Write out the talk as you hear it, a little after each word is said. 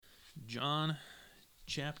John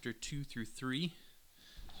chapter 2 through 3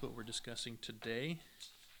 is what we're discussing today.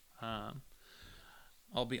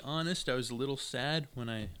 I'll be honest, I was a little sad when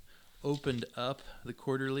I opened up the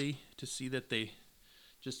quarterly to see that they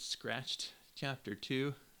just scratched chapter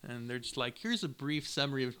 2. And they're just like, here's a brief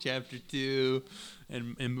summary of chapter 2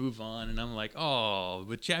 and move on. And I'm like, oh,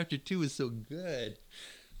 but chapter 2 is so good.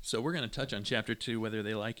 So we're going to touch on chapter 2 whether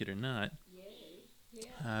they like it or not.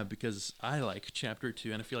 Because I like chapter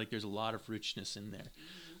 2 and I feel like there's a lot of richness in there.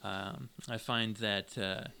 I find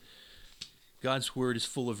that God's word is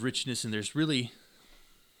full of richness, and there's really,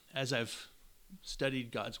 as I've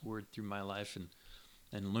studied God's word through my life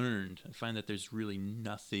and learned, I find that there's really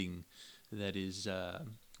nothing that is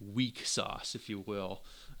weak sauce, if you will,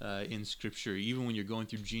 in Scripture. Even when you're going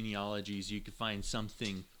through genealogies, you can find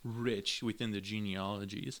something rich within the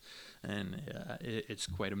genealogies, and it's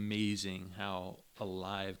quite amazing how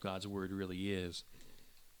alive God's Word really is.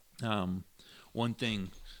 One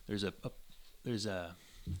thing, there's a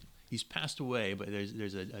he's passed away, but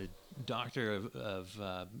there's a doctor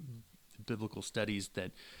of biblical studies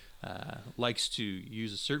that likes to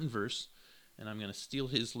use a certain verse. And I'm going to steal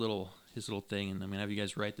his little thing, and I'm going to have you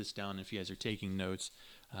guys write this down if you guys are taking notes.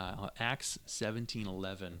 Acts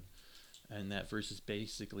 17:11, and that verse is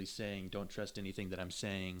basically saying, "Don't trust anything that I'm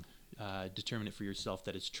saying. Determine it for yourself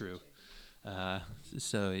that it's true."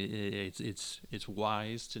 So it's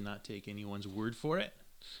wise to not take anyone's word for it,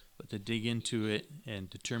 but to dig into it and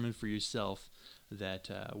determine for yourself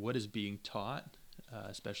that what is being taught,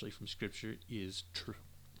 especially from Scripture, is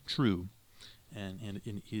true. And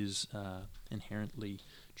is inherently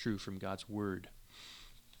true from God's Word.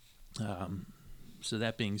 So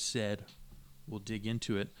that being said, we'll dig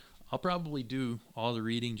into it. I'll probably do all the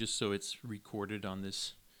reading just so it's recorded on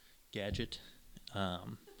this gadget.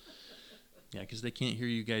 Because they can't hear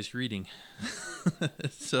you guys reading.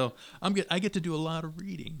 So I get to do a lot of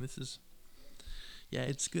reading.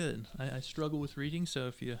 It's good. I struggle with reading, so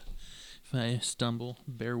if I stumble,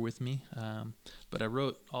 bear with me. But I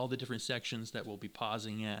wrote all the different sections that we'll be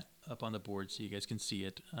pausing at up on the board so you guys can see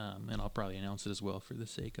it. And I'll probably announce it as well for the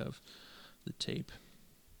sake of the tape.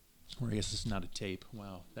 Or I guess it's not a tape.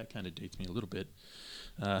 Wow, that kind of dates me a little bit.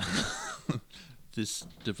 This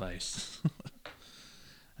device.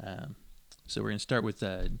 So we're going to start with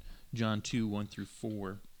John 2, 1 through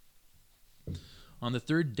 4. On the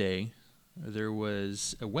third day, there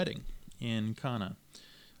was a wedding in Cana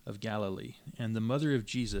of Galilee, and the mother of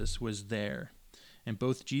Jesus was there, and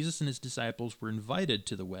both Jesus and his disciples were invited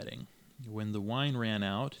to the wedding. When the wine ran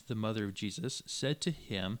out, the mother of Jesus said to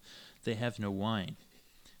him, "They have no wine."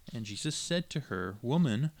 And Jesus said to her,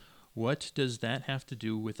 "Woman, what does that have to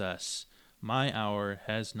do with us? My hour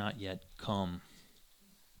has not yet come."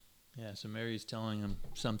 Yeah, so Mary's telling him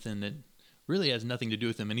something that really has nothing to do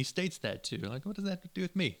with him, and he states that too. Like, what does that have to do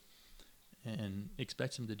with me? And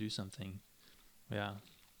expects him to do something. Yeah.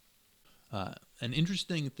 An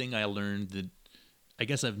interesting thing I learned that I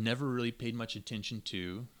guess I've never really paid much attention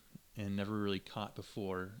to and never really caught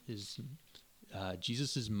before is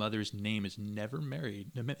Jesus' mother's name is never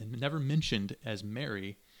mentioned as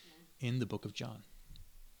Mary in the book of John.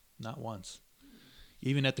 Not once.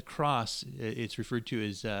 Even at the cross, it's referred to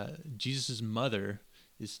as Jesus' mother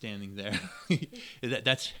is standing there.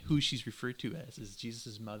 That's who she's referred to as, is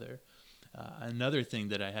Jesus' mother. Another thing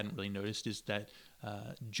that I hadn't really noticed is that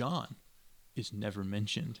John is never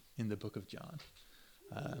mentioned in the book of John.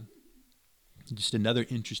 Just another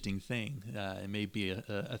interesting thing. It may be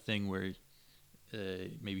a thing where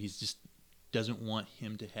maybe he's just doesn't want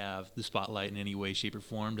him to have the spotlight in any way, shape, or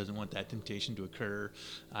form, doesn't want that temptation to occur.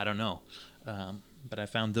 I don't know. But I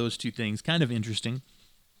found those two things kind of interesting.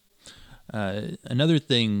 Another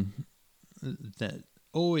thing that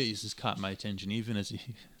always has caught my attention, even as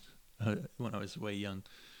when I was way young,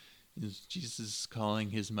 is Jesus calling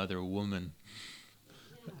his mother a woman.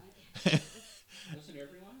 Wasn't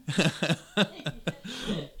everyone?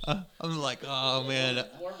 I'm like, oh man.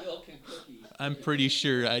 More milk and cookies. I'm pretty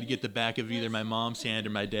sure I'd get the back of either my mom's hand or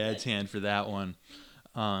my dad's hand for that one.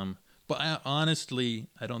 But honestly,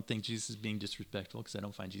 I don't think Jesus is being disrespectful, because I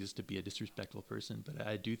don't find Jesus to be a disrespectful person. But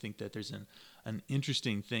I do think that there's an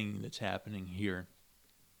interesting thing that's happening here.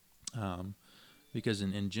 Because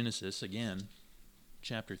in Genesis, again,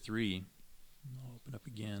 chapter 3, I'll open up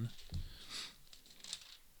again,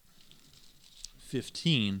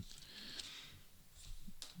 15.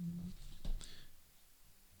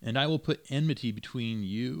 "And I will put enmity between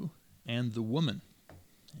you and the woman,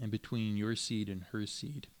 and between your seed and her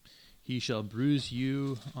seed. He shall bruise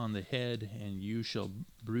you on the head, and you shall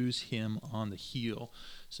bruise him on the heel."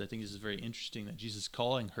 So I think this is very interesting that Jesus is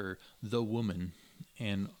calling her the woman,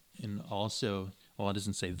 and and also, well, it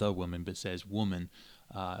doesn't say the woman, but says woman,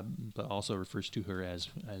 but also refers to her as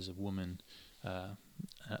a woman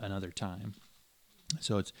another time.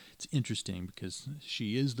 So it's interesting because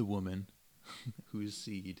she is the woman whose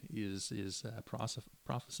seed is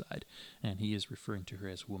prophesied, and he is referring to her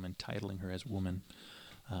as woman, titling her as woman.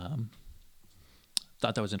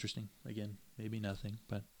 Thought that was interesting. Again, maybe nothing,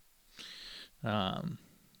 but now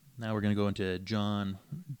we're going to go into John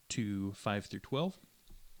 2:5 through 12.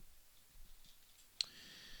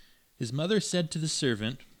 His mother said to the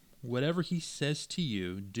servant, "Whatever he says to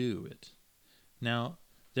you, do it." Now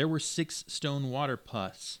there were 6 stone water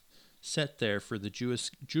pots set there for the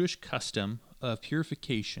Jewish custom of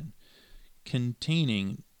purification,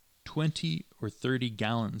 containing 20 or 30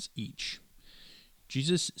 gallons each.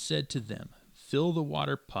 Jesus said to them, "Fill the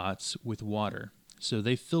water pots with water." So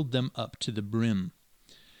they filled them up to the brim.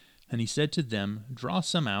 And he said to them, "Draw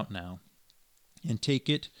some out now, and take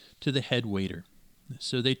it to the head waiter."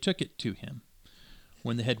 So they took it to him.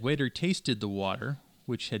 When the head waiter tasted the water,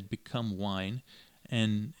 which had become wine,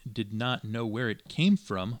 and did not know where it came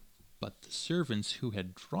from, but the servants who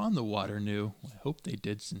had drawn the water knew, I hope they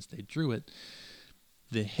did since they drew it,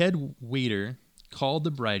 the head waiter called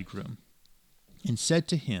the bridegroom and said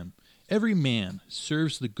to him, "Every man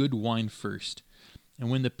serves the good wine first, and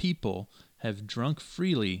when the people have drunk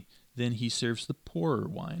freely, then he serves the poorer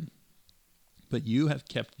wine. But you have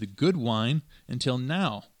kept the good wine until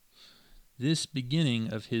now." This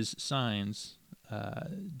beginning of his signs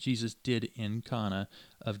Jesus did in Cana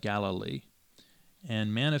of Galilee,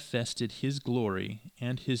 and manifested his glory,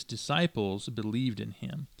 and his disciples believed in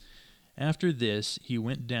him. After this, he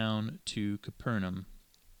went down to Capernaum,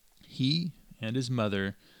 he and his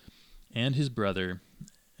mother and his brothers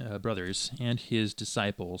and his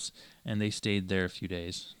disciples, and they stayed there a few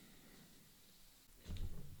days.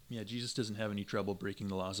 Yeah, Jesus doesn't have any trouble breaking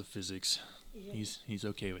the laws of physics. Yeah. He's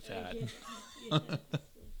okay with that. Yeah. For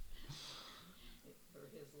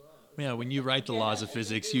his law. Yeah, when you write the laws of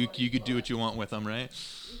physics, you could do what you want with them, right?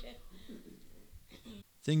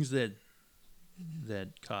 Things that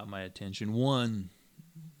caught my attention. One,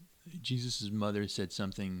 Jesus' mother said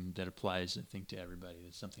something that applies, I think, to everybody.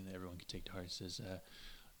 It's something that everyone can take to heart. It says,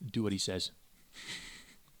 "Do what he says."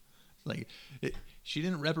 She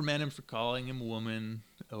didn't reprimand him for calling him a woman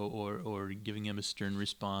or giving him a stern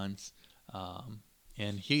response.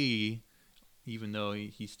 And he, even though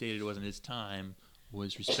he stated it wasn't his time,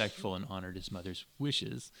 was respectful and honored his mother's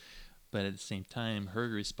wishes. But at the same time, her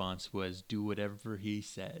response was, "Do whatever he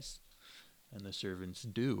says." And the servants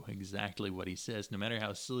do exactly what he says, no matter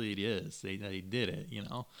how silly it is. They did it,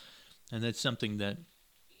 And that's something that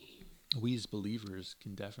we as believers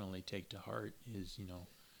can definitely take to heart is,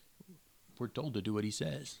 we're told to do what he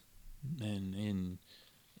says. And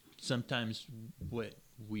sometimes what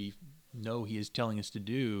we know he is telling us to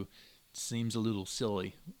do seems a little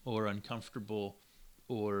silly or uncomfortable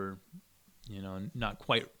or, not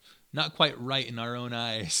quite right in our own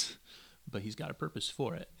eyes. But he's got a purpose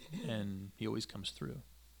for it, and he always comes through.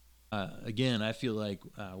 Again, I feel like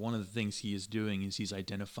one of the things he is doing is he's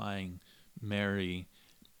identifying Mary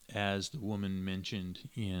as the woman mentioned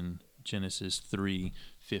in Genesis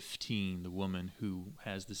 3:15, the woman who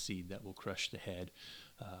has the seed that will crush the head.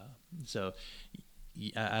 So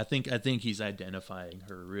I think he's identifying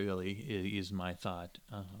her. Really, is my thought.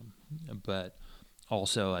 But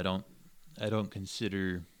also, I don't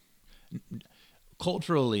consider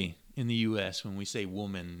culturally in the U.S. when we say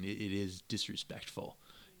woman, it is disrespectful,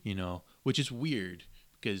 which is weird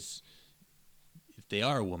because if they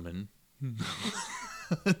are a woman,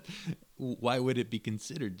 why would it be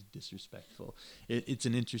considered disrespectful? It's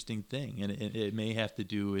an interesting thing, and it may have to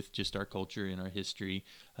do with just our culture and our history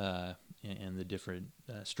and the different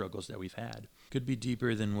struggles that we've had. Could be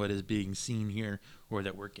deeper than what is being seen here or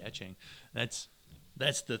that we're catching. That's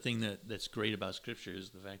the thing that's great about Scripture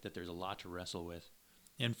is the fact that there's a lot to wrestle with.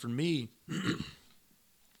 And for me,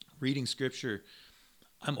 reading Scripture,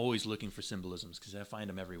 I'm always looking for symbolisms because I find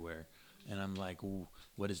them everywhere. And I'm like, ooh,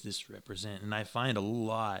 what does this represent? And I find a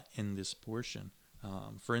lot in this portion.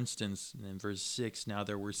 For instance, in verse 6, now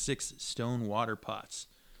there were 6 stone water pots.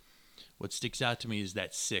 What sticks out to me is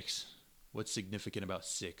that 6. What's significant about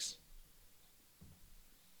 6?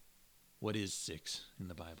 What is 6 in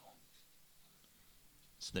the Bible?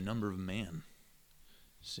 It's the number of man.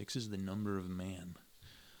 6 is the number of man.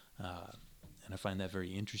 And I find that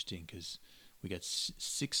very interesting because we got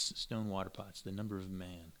 6 stone water pots, the number of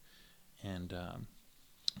man. And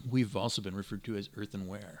we've also been referred to as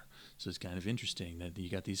earthenware. So it's kind of interesting that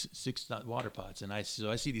you got these 6 water pots. And I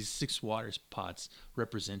see these 6 water pots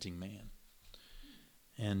representing man.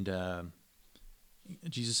 And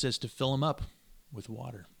Jesus says to fill them up with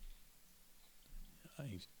water.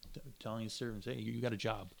 He's telling his servants, hey, you got a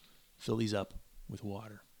job. Fill these up with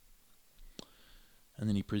water. And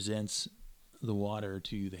then he presents the water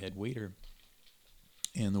to the head waiter,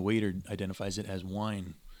 and the waiter identifies it as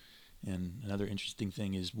wine. And another interesting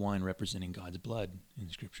thing is wine representing God's blood in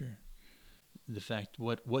Scripture. The fact,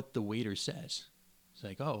 what the waiter says, it's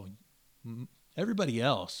like, oh, everybody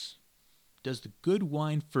else does the good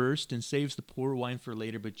wine first and saves the poor wine for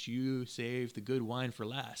later, but you save the good wine for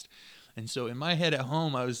last. And so in my head at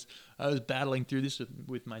home, I was battling through this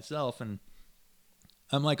with myself, and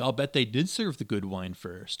I'm like, I'll bet they did serve the good wine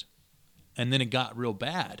first. And then it got real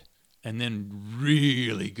bad. And then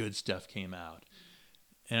really good stuff came out.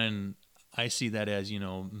 And I see that as,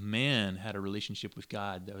 man had a relationship with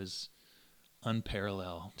God that was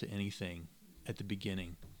unparalleled to anything at the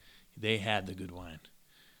beginning. They had the good wine.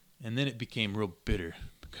 And then it became real bitter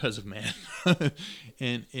because of man.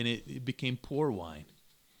 and it became poor wine.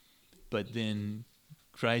 But then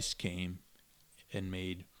Christ came and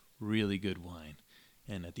made really good wine.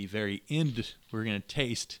 And at the very end, we're going to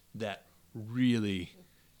taste that really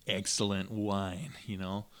excellent wine,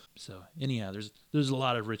 So anyhow, there's a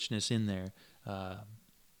lot of richness in there. The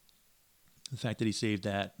fact that he saved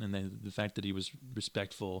that, and then the fact that he was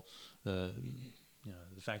respectful, the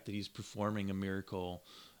fact that he's performing a miracle,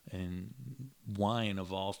 and wine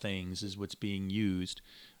of all things is what's being used.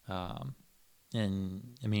 And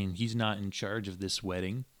I mean, he's not in charge of this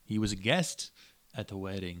wedding. He was a guest at the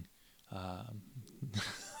wedding.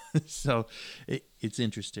 So it's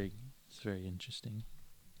interesting. It's very interesting.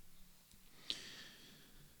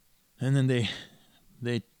 And then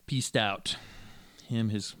they pieced out. Him,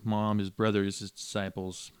 his mom, his brothers, his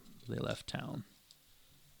disciples, they left town.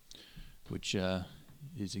 Which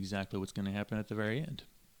is exactly what's going to happen at the very end.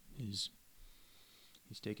 He's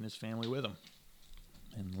taking his family with him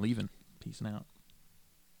and leaving, peacing out.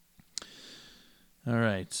 All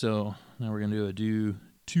right, so now we're going to do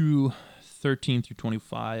 2:13 through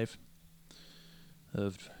 25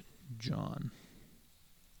 of John.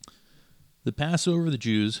 The Passover of the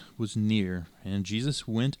Jews was near, and Jesus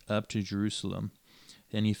went up to Jerusalem,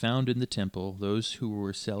 and he found in the temple those who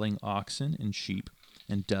were selling oxen and sheep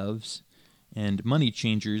and doves and money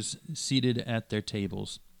changers seated at their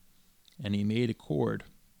tables. And he made a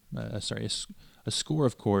score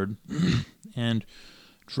of cord, and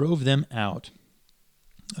drove them out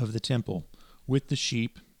of the temple with the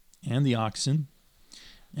sheep and the oxen.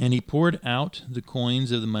 And he poured out the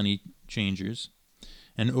coins of the money changers,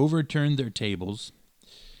 and overturned their tables.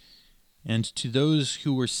 And to those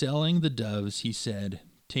who were selling the doves he said,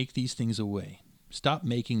 "Take these things away. Stop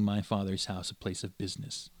making my Father's house a place of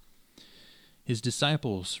business." His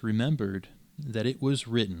disciples remembered that it was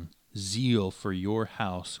written, "Zeal for your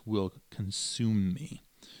house will consume me."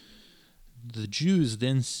 The Jews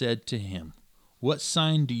then said to him, "What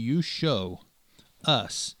sign do you show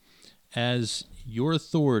us as your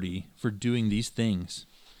authority for doing these things?"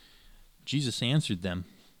 Jesus answered them,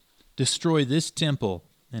 "Destroy this temple,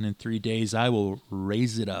 and in 3 days I will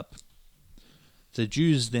raise it up." The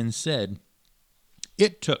Jews then said,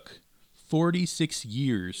 "It took 46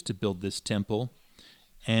 years to build this temple,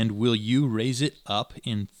 and will you raise it up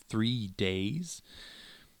in 3 days?"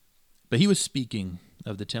 But he was speaking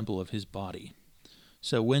of the temple of his body.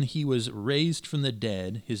 So when he was raised from the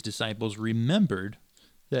dead, his disciples remembered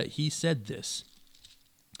that he said this,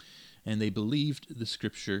 and they believed the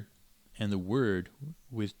scripture and the word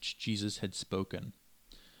which Jesus had spoken.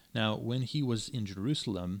 Now, when he was in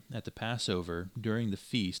Jerusalem at the Passover during the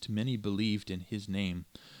feast, many believed in his name,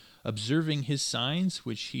 observing his signs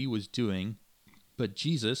which he was doing. But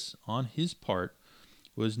Jesus, on his part,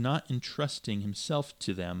 was not entrusting himself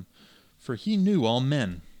to them, for he knew all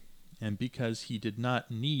men, and because he did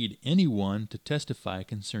not need anyone to testify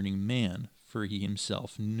concerning man, for he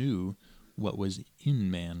himself knew what was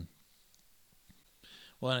in man.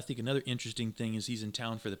 Well, and I think another interesting thing is he's in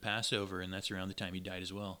town for the Passover, and that's around the time he died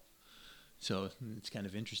as well. So it's kind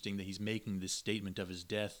of interesting that he's making this statement of his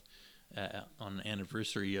death on the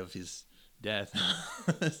anniversary of his death.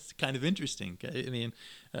 It's kind of interesting. I mean,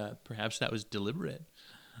 perhaps that was deliberate.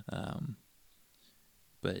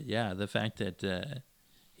 But yeah, the fact that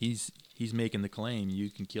he's making the claim,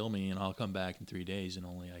 "You can kill me and I'll come back in 3 days, and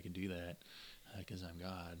only I can do that because I'm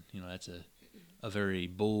God." That's a very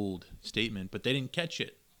bold statement, but they didn't catch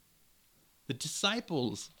it. The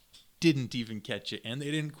disciples didn't even catch it, and they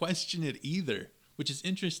didn't question it either, which is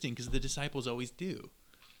interesting because the disciples always do.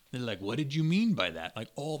 They're like, "What did you mean by that?" Like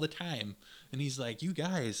all the time. And he's like, "You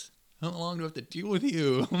guys, how long do I have to deal with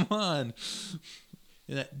you? Come on."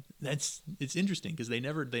 And it's interesting because they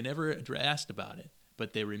never asked about it.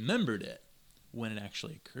 but they remembered it when it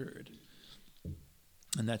actually occurred.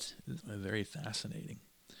 And that's very fascinating.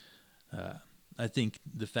 I think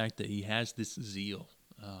the fact that he has this zeal,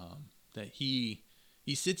 that he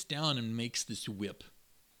sits down and makes this whip.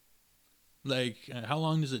 Like, how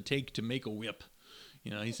long does it take to make a whip?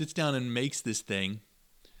 He sits down and makes this thing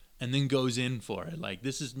and then goes in for it. Like,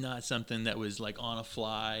 this is not something that was like on a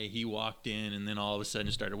fly. He walked in and then all of a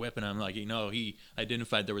sudden started whipping. I'm like, he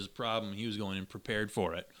identified there was a problem. He was going and prepared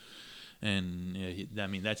for it. And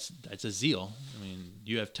that's a zeal.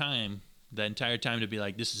 You have time, that entire time, to be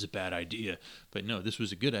like, this is a bad idea. But no, this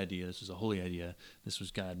was a good idea. This was a holy idea. This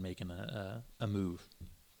was God making a move.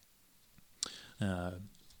 And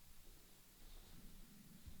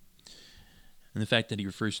the fact that he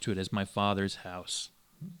refers to it as my Father's house,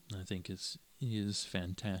 I think is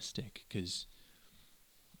fantastic, because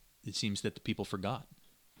it seems that the people forgot.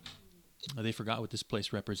 They forgot what this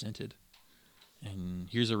place represented. And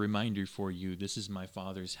here's a reminder for you. This is my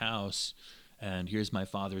Father's house, and here's my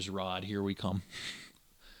Father's rod. Here we come.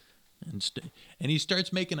 And he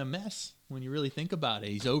starts making a mess when you really think about it.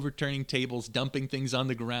 He's overturning tables, dumping things on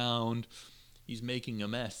the ground. He's making a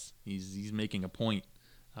mess. He's making a point.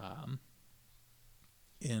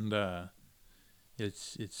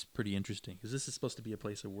 It's pretty interesting, because this is supposed to be a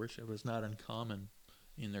place of worship. It's not uncommon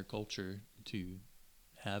in their culture to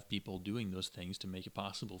have people doing those things to make it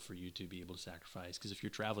possible for you to be able to sacrifice. Because if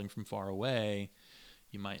you're traveling from far away,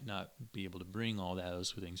 you might not be able to bring all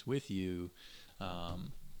those things with you.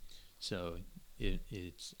 So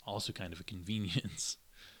it's also kind of a convenience.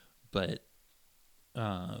 But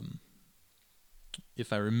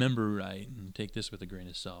if I remember right, and take this with a grain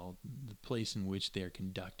of salt, the place in which they're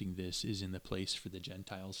conducting this is in the place for the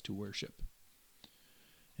Gentiles to worship.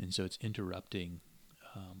 And so it's interrupting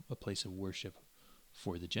a place of worship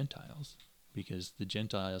for the Gentiles, because the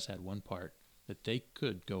Gentiles had one part that they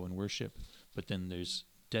could go and worship, but then there's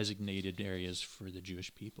designated areas for the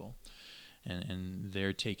Jewish people. And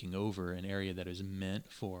they're taking over an area that is meant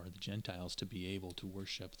for the Gentiles to be able to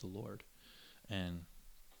worship the Lord. And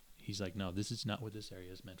he's like, no, this is not what this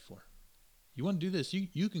area is meant for. You want to do this,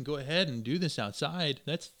 you can go ahead and do this outside.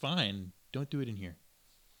 That's fine. Don't do it in here.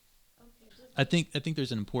 Okay. I think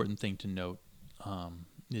there's an important thing to note,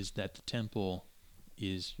 is that the temple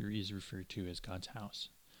is referred to as God's house.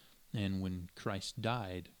 And when Christ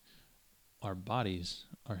died, our bodies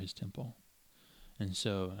are his temple. And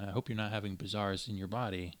so I hope you're not having bazaars in your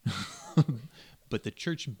body. But the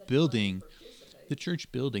church building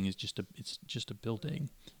is just a building.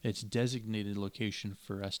 It's a designated location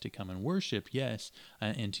for us to come and worship, yes,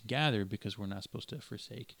 and to gather, because we're not supposed to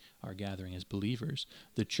forsake our gathering as believers.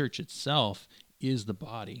 The church itself is the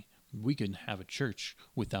body. We can have a church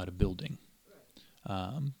without a building.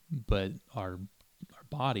 But our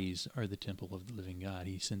bodies are the temple of the living God.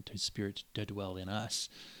 He sent his Spirit to dwell in us.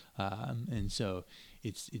 And so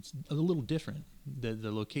it's a little different.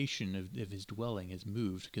 The location of his dwelling has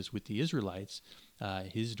moved, because with the Israelites,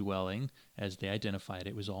 his dwelling, as they identified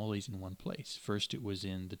it, was always in one place. First, it was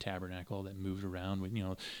in the tabernacle that moved around with,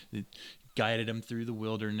 it guided them through the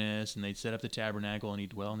wilderness, and they'd set up the tabernacle, and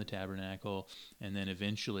he'd dwell in the tabernacle. And then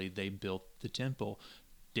eventually they built the temple.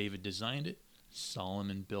 David designed it.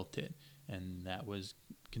 Solomon built it, and that was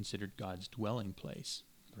considered God's dwelling place,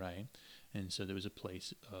 right? And so there was a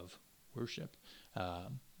place of worship,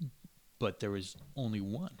 but there was only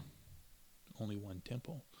one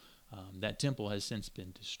temple. That temple has since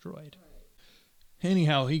been destroyed. Right.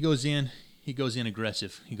 Anyhow, he goes in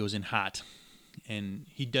aggressive, he goes in hot, and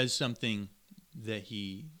he does something that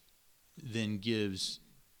he then gives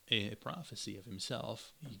a prophecy of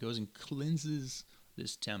himself. He goes and cleanses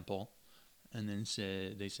this temple. And then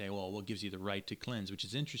they say, well, what gives you the right to cleanse? Which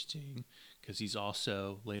is interesting, because he's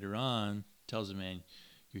also later on tells the man,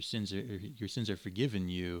 your sins are forgiven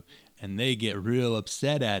you. And they get real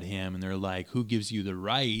upset at him, and they're like, who gives you the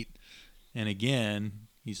right? And again,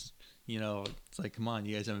 he's, it's like, come on,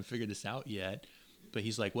 you guys haven't figured this out yet. But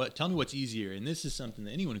he's like, what? Tell me what's easier. And this is something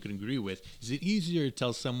that anyone could agree with. Is it easier to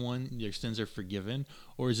tell someone their sins are forgiven,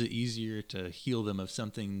 or is it easier to heal them of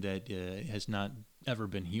something that has not ever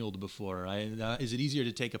been healed before? Is it easier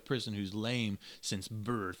to take a person who's lame since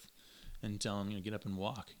birth and tell them, get up and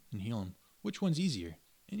walk and heal them? Which one's easier?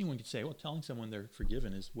 Anyone could say, well, telling someone they're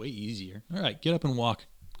forgiven is way easier. All right, get up and walk.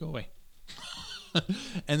 Go away.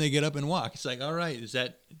 And they get up and walk. It's like, all right, is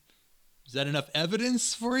that enough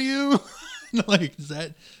evidence for you? Like, does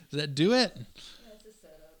that do it? Yeah, it's a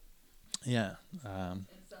setup. Yeah. In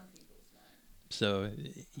some people's mind. So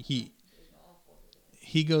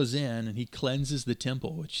he goes in and he cleanses the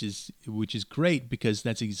temple, which is great, because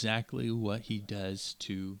that's exactly what he does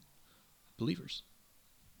to believers.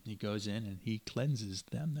 He goes in and he cleanses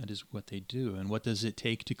them. That is what they do. And what does it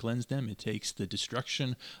take to cleanse them? It takes the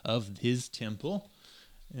destruction of his temple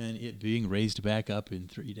and it being raised back up in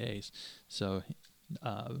 3 days. So,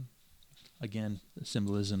 again,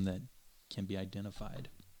 symbolism that can be identified.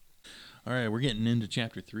 All right, we're getting into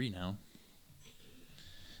chapter 3 now.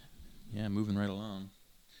 Yeah, moving right along.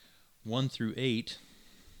 1 through 8.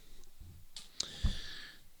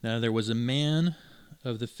 Now there was a man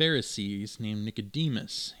of the Pharisees named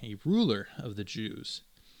Nicodemus, a ruler of the Jews.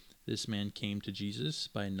 This man came to Jesus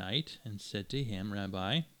by night and said to him,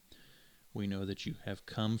 Rabbi, we know that you have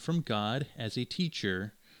come from God as a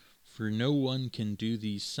teacher, for no one can do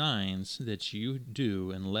these signs that you do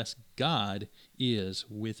unless God is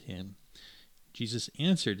with him. Jesus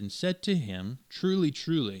answered and said to him, Truly,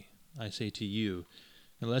 truly, I say to you,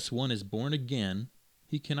 unless one is born again,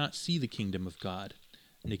 he cannot see the kingdom of God.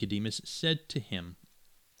 Nicodemus said to him,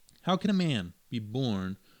 How can a man be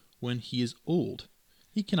born when he is old?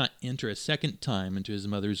 He cannot enter a second time into his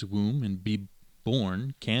mother's womb and be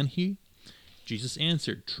born, can he? Jesus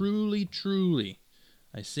answered, Truly, truly,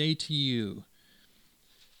 I say to you,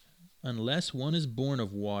 unless one is born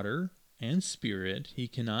of water and spirit, he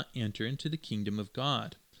cannot enter into the kingdom of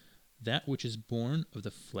God. That which is born of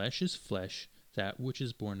the flesh is flesh, that which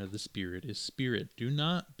is born of the spirit is spirit. Do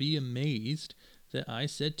not be amazed that I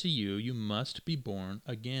said to you, you must be born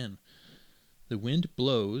again. The wind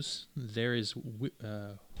blows, there is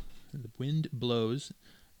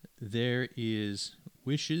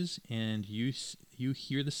wishes, and you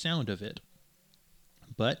hear the sound of it,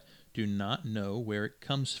 but do not know where it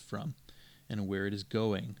comes from and where it is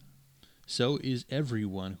going. So is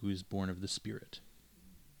everyone who is born of the Spirit.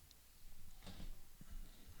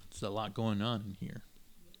 There's a lot going on in here.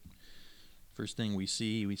 First thing we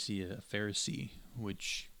see a Pharisee,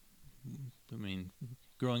 which, I mean,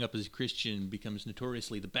 growing up as a Christian becomes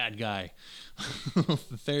notoriously the bad guy. The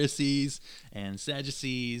Pharisees and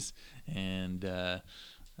Sadducees and the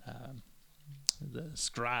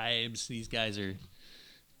scribes, these guys are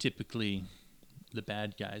typically the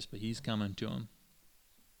bad guys, but he's coming to him.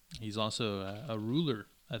 He's also a ruler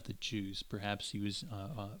of the Jews. Perhaps he was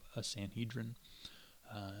a Sanhedrin,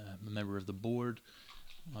 a member of the board.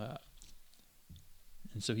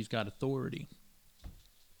 And so he's got authority.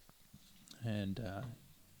 And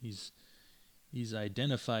he's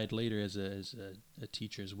identified later as a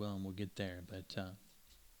teacher as well, and we'll get there. But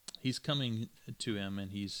he's coming to him,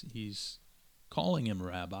 and he's calling him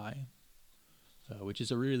rabbi, which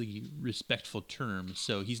is a really respectful term.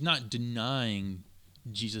 So he's not denying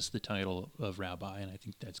Jesus the title of rabbi, and I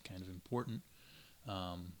think that's kind of important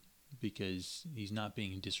because he's not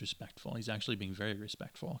being disrespectful. He's actually being very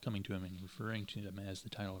respectful, coming to him and referring to him as the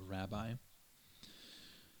title of rabbi.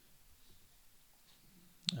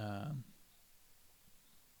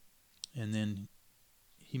 And then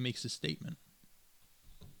he makes a statement.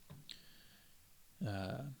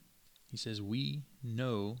 He says, we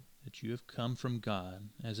know that you have come from God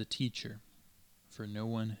as a teacher, for no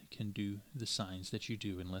one can do the signs that you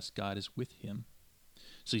do unless God is with him.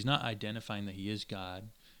 So he's not identifying that he is God.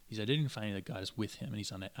 He's identifying that God is with him, and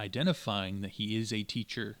he's identifying that he is a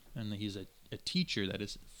teacher, and that he's a teacher that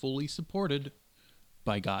is fully supported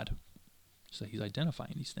by God. So he's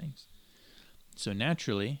identifying these things. So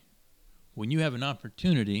naturally, when you have an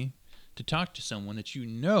opportunity to talk to someone that you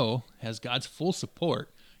know has God's full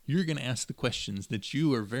support, you're going to ask the questions that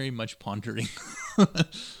you are very much pondering.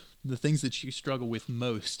 The things that you struggle with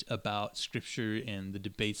most about Scripture and the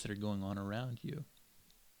debates that are going on around you.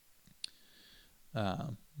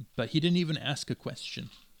 But he didn't even ask a question.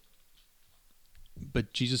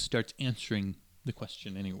 But Jesus starts answering the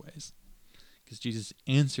question anyways. Because Jesus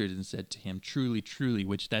answered and said to him, truly, truly,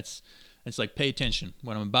 which it's like, pay attention.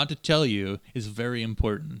 What I'm about to tell you is very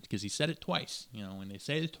important, because he said it twice. You know, when they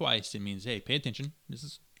say it twice, it means, hey, pay attention. This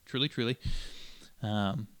is truly, truly.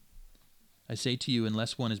 I say to you,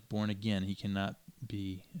 unless one is born again, he cannot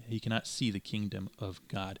see the kingdom of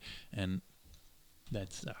God. And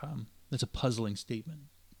that's a puzzling statement.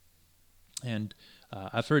 And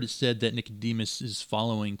I've heard it said that Nicodemus's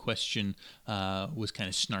following question was kind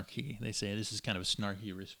of snarky. They say this is kind of a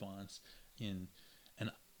snarky response. And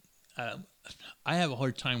I have a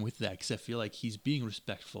hard time with that, because I feel like he's being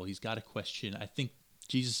respectful. He's got a question. I think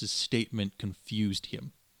Jesus' statement confused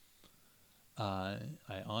him. I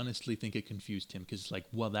honestly think it confused him, because like,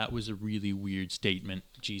 well, that was a really weird statement,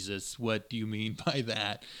 Jesus. What do you mean by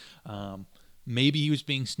that? Maybe he was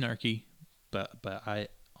being snarky, but I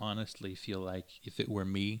honestly feel like if it were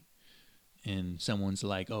me and someone's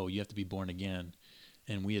like, oh, you have to be born again,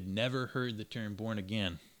 and we had never heard the term born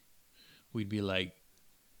again, we'd be like,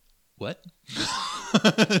 what?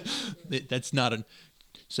 That's not a.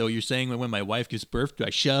 So you're saying when my wife gives birth, do I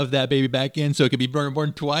shove that baby back in so it can be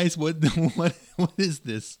born twice? What what is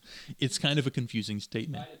this? It's kind of a confusing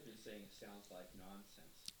statement. Might have been saying it sounds like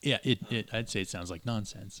nonsense, Yeah, I'd say it sounds like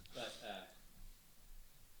nonsense. but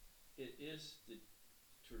it is the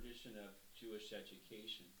tradition of Jewish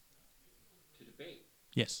education to debate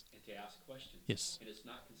Yes, and to ask questions. yes, And it's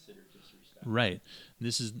not considered disrespect. right.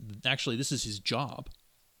 This is his job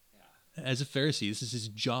Yeah. as a Pharisee. This is his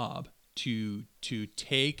job to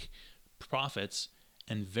take prophets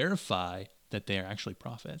and verify that they are actually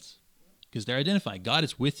prophets, because they're identifying God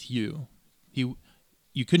is with you. You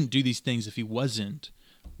couldn't do these things if he wasn't.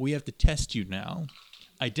 We have to test you now.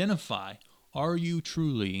 Identify, are you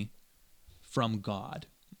truly from God?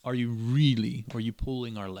 Are you really, or are you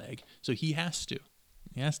pulling our leg? So he has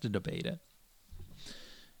to debate it.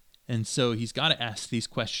 And so he's got to ask these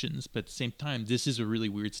questions, but at the same time, this is a really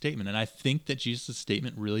weird statement. And I think that Jesus'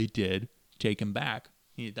 statement really did take him back.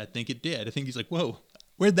 I think it did. I think he's like, whoa,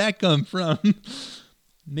 where'd that come from?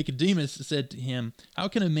 Nicodemus said to him, how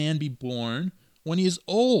can a man be born when he is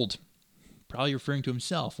old? Probably referring to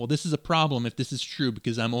himself. Well, this is a problem if this is true,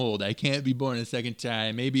 because I'm old. I can't be born a second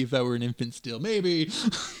time. Maybe if I were an infant still. Maybe.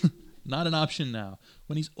 Not an option now.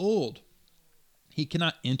 When he's old, he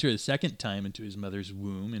cannot enter the second time into his mother's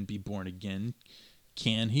womb and be born again.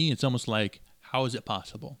 Can he? It's almost like, how is it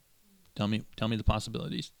possible? Tell me the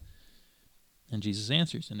possibilities. And Jesus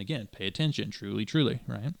answers, and again, pay attention, truly, truly,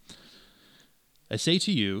 right? I say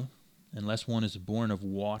to you, unless one is born of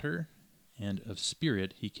water and of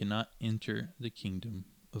spirit, he cannot enter the kingdom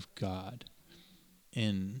of God.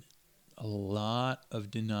 And a lot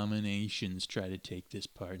of denominations try to take this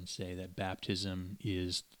part and say that baptism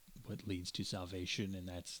is what leads to salvation, and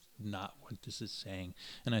that's not what this is saying.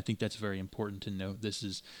 And I think that's very important to note. This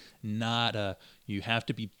is not a, you have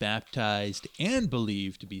to be baptized and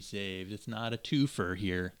believe to be saved. It's not a twofer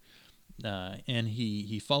here. And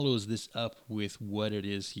he follows this up with what it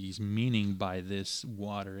is he's meaning by this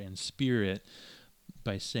water and spirit,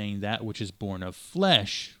 by saying that which is born of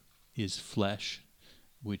flesh is flesh,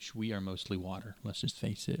 which we are mostly water. Let's just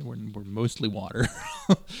face it, we're mostly water.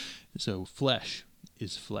 So flesh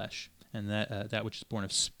is flesh, and that which is born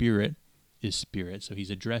of spirit is spirit. So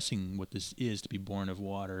he's addressing what this is, to be born of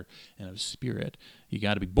water and of spirit. You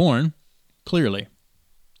got to be born, clearly.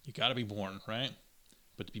 You got to be born, right?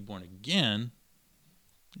 But to be born again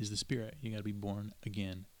is the spirit. You got to be born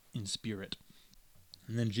again in spirit.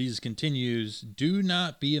 And then Jesus continues, do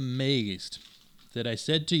not be amazed that I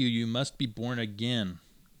said to you, you must be born again.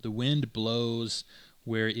 The wind blows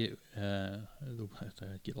where it, I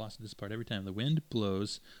get lost in this part every time. The wind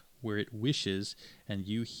blows where it wishes, and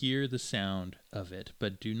you hear the sound of it,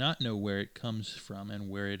 but do not know where it comes from and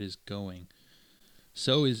where it is going.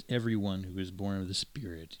 So is everyone who is born of the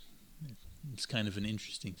Spirit. It's kind of an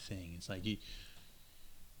interesting thing. It's like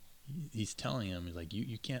he's telling him, like,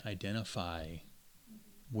 you can't identify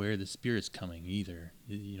where the Spirit's coming either.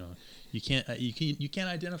 You can't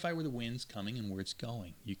identify where the wind's coming and where it's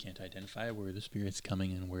going. You can't identify where the Spirit's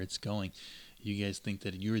coming and where it's going. You guys think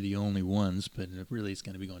that you're the only ones, but really it's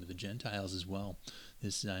going to be going to the Gentiles as well.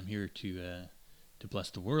 I'm here to bless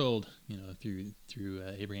the world. Through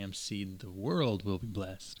Abraham's seed, the world will be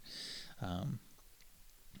blessed. And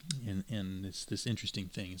it's this interesting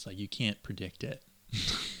thing. It's like you can't predict it.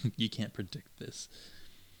 You can't predict this.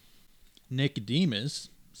 Nicodemus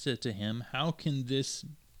said to him, how can these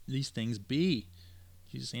things be?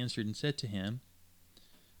 Jesus answered and said to him,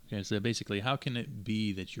 okay, so basically, how can it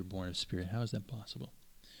be that you're born of spirit? How is that possible?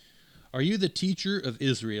 Are you the teacher of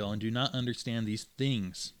Israel and do not understand these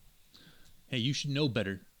things? Hey, you should know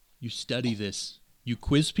better. You study this. You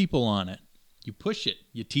quiz people on it. You push it.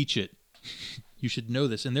 You teach it. You should know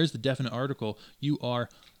this. And there's the definite article. You are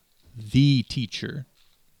the teacher.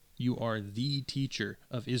 You are the teacher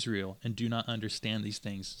of Israel and do not understand these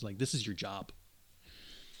things. It's like, this is your job.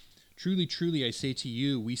 Truly, truly, I say to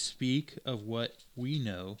you, we speak of what we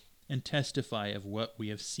know and testify of what we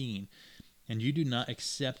have seen, and you do not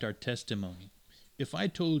accept our testimony. If I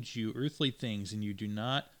told you earthly things and you do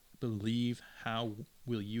not believe, how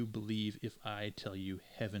will you believe if I tell you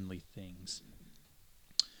heavenly things?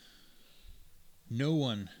 No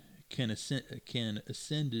one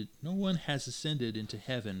no one has ascended into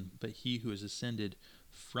heaven but he who has ascended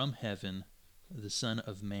from heaven, the Son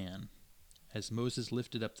of Man. As Moses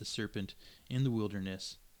lifted up the serpent in the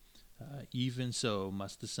wilderness, even so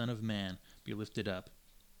must the Son of Man be lifted up.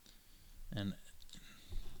 And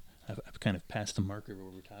I've kind of passed the marker of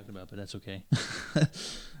what we're talking about, but that's okay.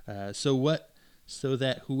 So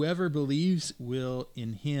that whoever believes will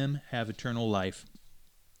in him have eternal life.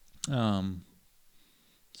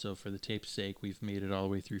 So for the tape's sake, we've made it all the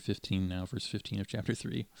way through 15 now, verse 15 of chapter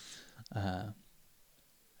 3.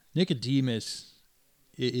 Nicodemus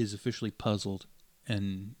is officially puzzled,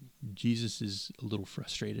 and Jesus is a little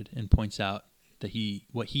frustrated and points out that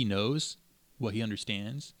what he knows, what he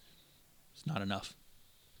understands, is not enough.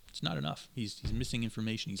 It's not enough. He's missing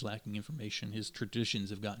information. He's lacking information. His traditions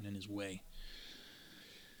have gotten in his way.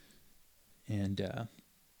 And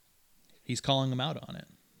he's calling him out on it.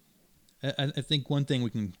 I think one thing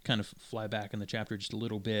we can kind of fly back in the chapter just a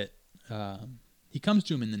little bit. He comes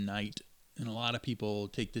to him in the night, and a lot of people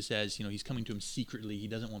take this as, he's coming to him secretly. He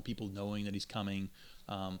doesn't want people knowing that he's coming.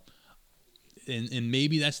 And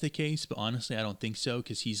maybe that's the case, but honestly, I don't think so,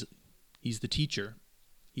 because he's the teacher.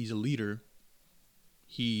 He's a leader.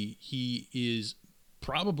 He is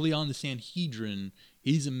probably on the Sanhedrin.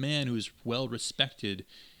 He's a man who is well respected.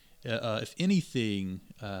 If anything,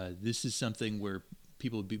 this is something where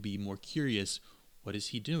people would be more curious. What is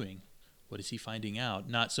he doing? What is he finding out?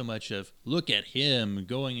 Not so much of, look at him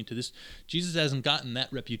going into this. Jesus hasn't gotten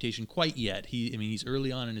that reputation quite yet. He's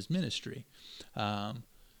early on in his ministry.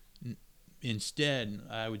 Instead,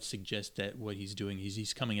 I would suggest that what he's doing is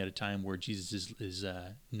he's coming at a time where Jesus is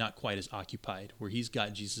not quite as occupied, where he's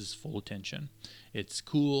got Jesus' full attention. It's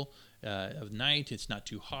cool of night. It's not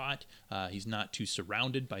too hot. He's not too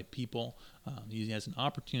surrounded by people. He has an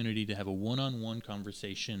opportunity to have a one-on-one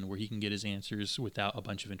conversation where he can get his answers without a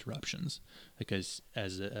bunch of interruptions. Because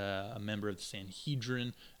as a member of the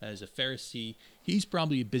Sanhedrin, as a Pharisee, he's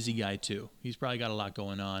probably a busy guy too. He's probably got a lot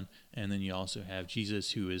going on. And then you also have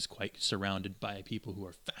Jesus, who is quite surrounded by people who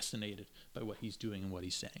are fascinated by what he's doing and what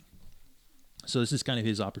he's saying. So this is kind of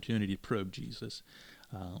his opportunity to probe Jesus.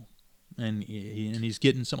 And he's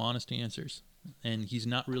getting some honest answers. And he's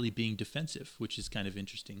not really being defensive, which is kind of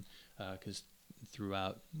interesting, because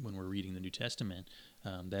throughout, when we're reading the New Testament,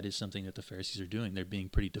 that is something that the Pharisees are doing. They're being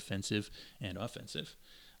pretty defensive and offensive.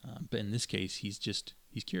 But in this case, he's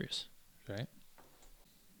curious, right?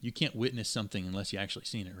 You can't witness something unless you actually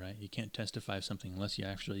seen it, right? You can't testify of something unless you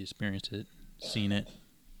actually experienced it, seen it,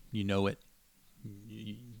 you know it.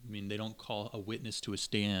 They don't call a witness to a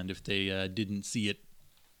stand if they didn't see it,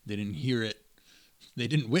 they didn't hear it, they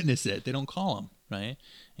didn't witness it. They don't call them, right?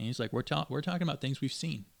 And he's like, we're talking about things we've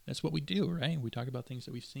seen. That's what we do, right? We talk about things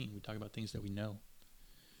that we've seen. We talk about things that we know.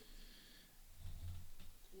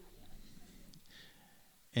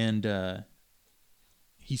 And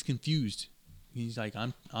he's confused. He's like,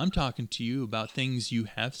 I'm talking to you about things you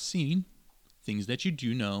have seen, things that you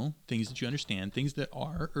do know, things that you understand, things that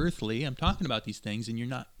are earthly. I'm talking about these things, and you're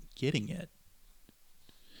not getting it.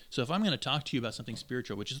 So if I'm going to talk to you about something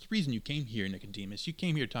spiritual, which is the reason you came here, Nicodemus, you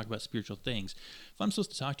came here to talk about spiritual things. If I'm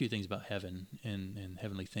supposed to talk to you things about heaven and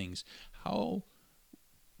heavenly things, how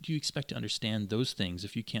do you expect to understand those things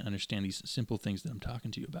if you can't understand these simple things that I'm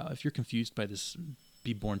talking to you about? If you're confused by this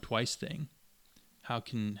be born twice thing, how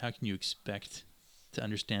can you expect to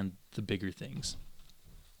understand the bigger things?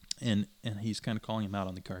 And he's kind of calling him out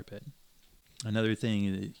on the carpet. Another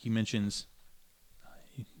thing, he mentions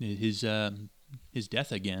his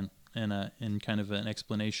death again, and kind of an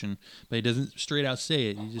explanation, but he doesn't straight out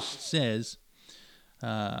say it. He just says,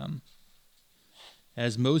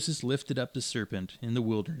 as Moses lifted up the serpent in the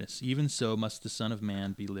wilderness, even so must the Son of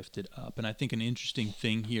Man be lifted up. And I think an interesting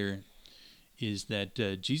thing here is that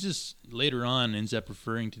Jesus later on ends up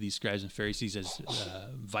referring to these scribes and Pharisees as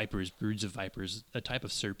vipers, broods of vipers, a type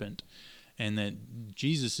of serpent. And that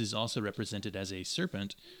Jesus is also represented as a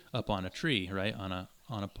serpent up on a tree, right, on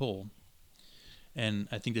a pole. And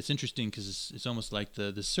I think that's interesting because it's almost like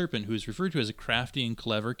the serpent, who is referred to as a crafty and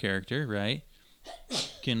clever character, right?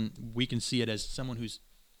 We can see it as someone who's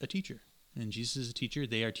a teacher. And Jesus is a teacher.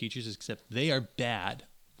 They are teachers, except they are bad,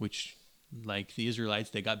 which, like the Israelites,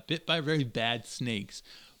 they got bit by very bad snakes.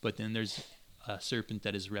 But then there's a serpent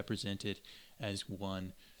that is represented as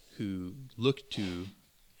one who look to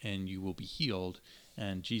and you will be healed.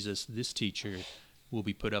 And Jesus, this teacher, will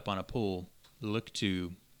be put up on a pole, look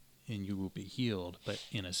to, and you will be healed, but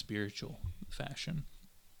in a spiritual fashion.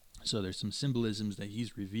 So there's some symbolisms that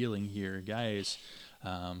he's revealing here. Guys,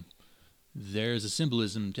 there's a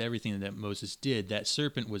symbolism to everything that Moses did. That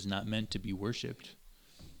serpent was not meant to be worshipped.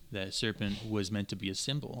 That serpent was meant to be a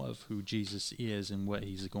symbol of who Jesus is and what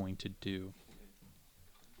he's going to do.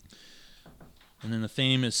 And then the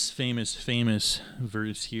famous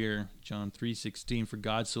verse here, John 3:16, for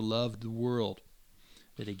God so loved the world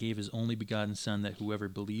that he gave his only begotten Son, that whoever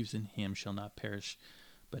believes in him shall not perish,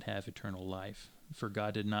 but have eternal life. For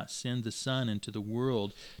God did not send the Son into the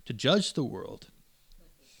world to judge the world,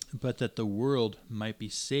 but that the world might be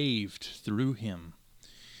saved through him.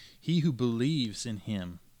 He who believes in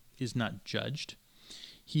him is not judged.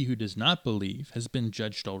 He who does not believe has been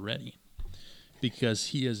judged already, because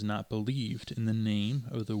he has not believed in the name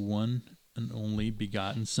of the one and only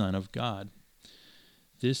begotten Son of God.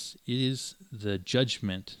 This is the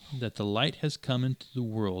judgment, that the light has come into the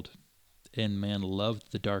world, and man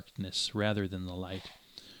loved the darkness rather than the light,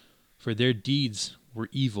 for their deeds were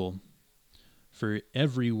evil. For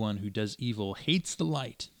everyone who does evil hates the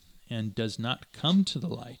light, and does not come to the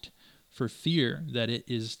light, for fear that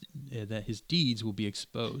that his deeds will be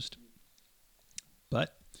exposed.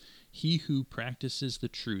 But he who practices the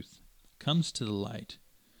truth comes to the light,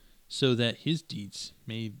 so that his deeds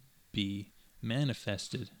may be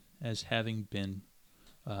manifested as having been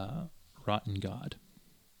wrought in God.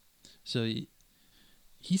 So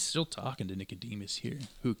he's still talking to Nicodemus here,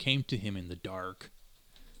 who came to him in the dark,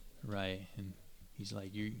 right? And he's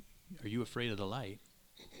like, "Are you afraid of the light?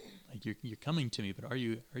 Like you're coming to me, but are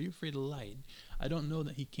you afraid of the light?" I don't know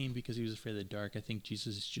that he came because he was afraid of the dark. I think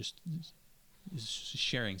Jesus is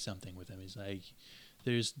sharing something with him. He's like,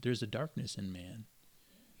 there's a darkness in man.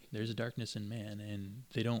 There's a darkness in man, and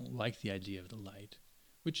they don't like the idea of the light,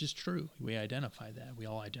 which is true. We identify that. We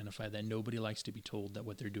all identify that. Nobody likes to be told that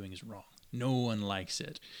what they're doing is wrong. No one likes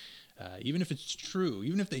it. Even if it's true,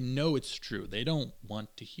 even if they know it's true, they don't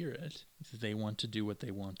want to hear it. They want to do what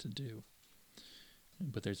they want to do.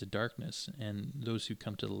 But there's a darkness, and those who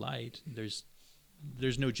come to the light, there's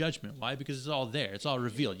no judgment. Why? Because it's all there. It's all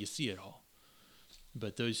revealed. You see it all.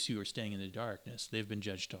 But those who are staying in the darkness, they've been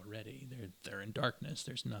judged already. They're in darkness.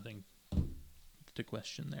 There's nothing to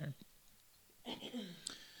question there.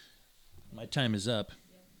 My time is up.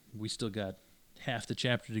 We still got half the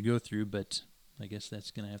chapter to go through, but I guess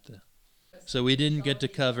that's going to have to... So we didn't get to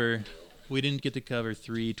cover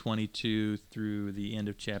 3:22 through the end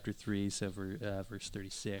of chapter 3, so verse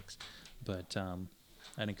 36. But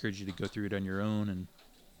I'd encourage you to go through it on your own and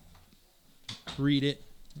read it,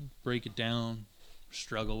 break it down,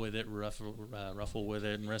 struggle with it, ruffle with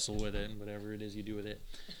it, and wrestle with it, and whatever it is you do with it.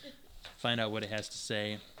 Find out what it has to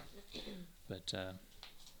say. But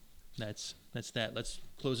that's that. Let's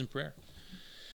close in prayer.